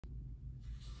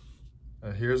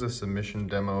Here's a submission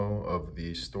demo of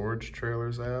the Storage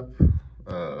Trailers app.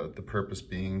 The purpose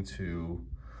being to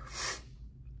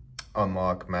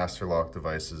unlock master lock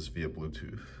devices via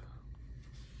Bluetooth.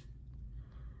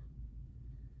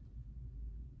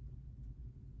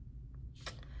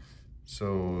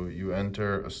 So you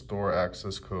enter a store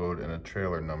access code and a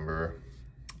trailer number,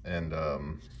 and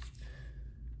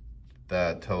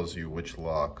that tells you which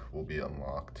lock will be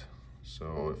unlocked.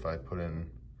 So if I put in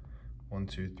 1,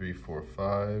 2, 3, 4,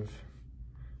 5,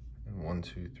 and 1,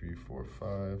 2, 3, 4,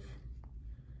 5,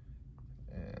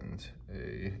 and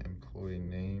a employee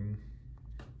name,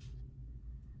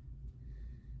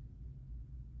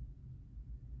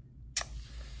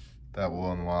 that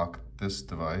will unlock this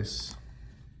device.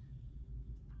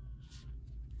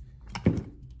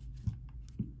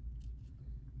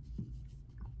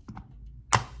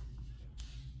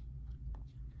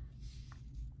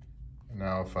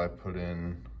 Now if I put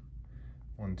in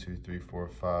 1, 2, 3, 4,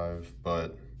 5,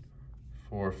 but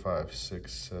 4, 5,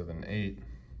 6, 7, 8,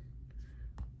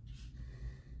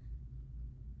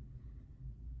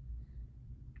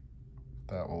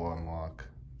 that will unlock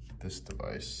this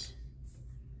device.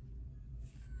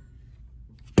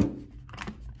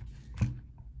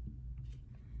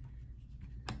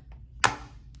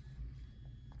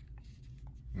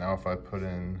 Now if I put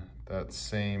in that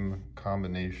same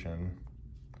combination,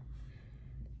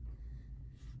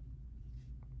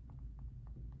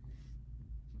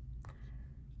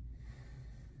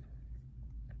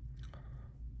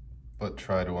 but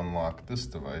try to unlock this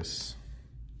device,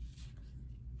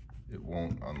 it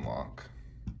won't unlock.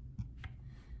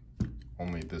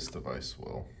 Only this device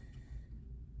will.